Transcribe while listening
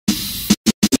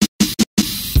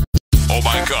Oh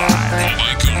my God.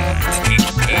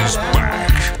 He's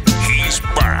back. He's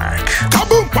back.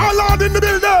 Kaboom, ballad in the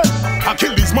building. I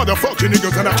kill these motherfucking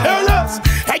niggas and I careless.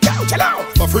 Hey, yo, chill out.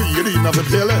 For free, you need nothing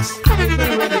fearless.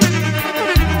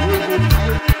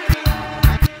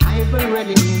 I've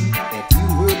already knew that you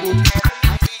were good.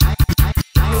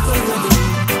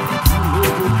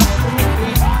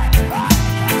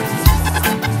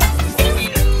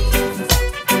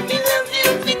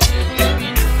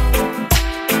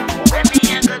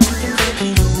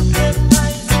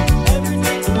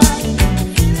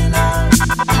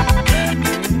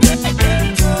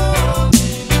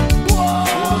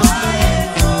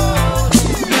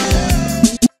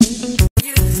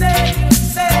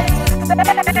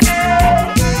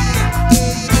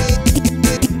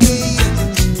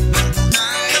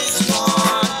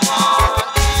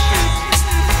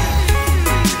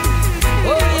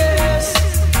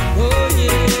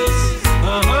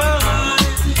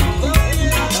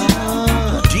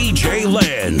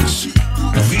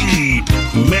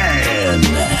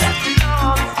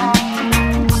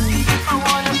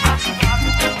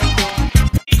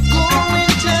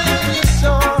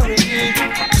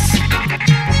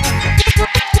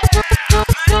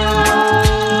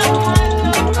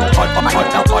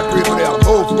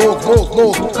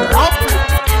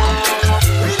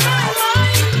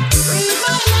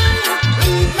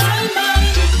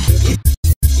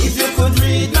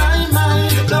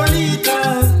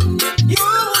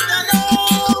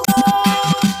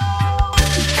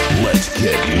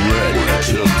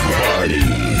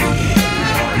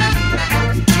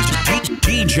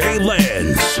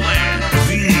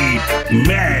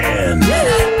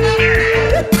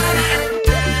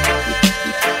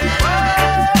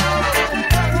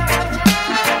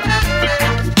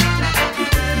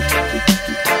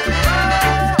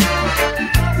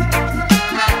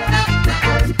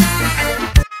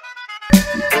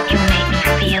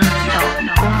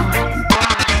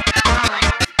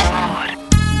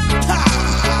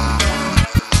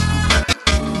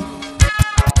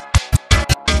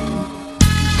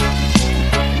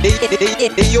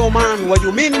 Hey yo man, what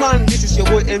you mean man? This is your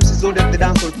boy MC Zodek, the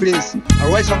dancehall prince.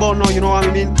 Alright about now, you know what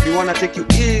I mean? We wanna take you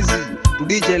easy to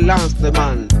DJ Lance the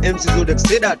man. MC Zodek,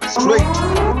 say that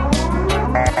straight.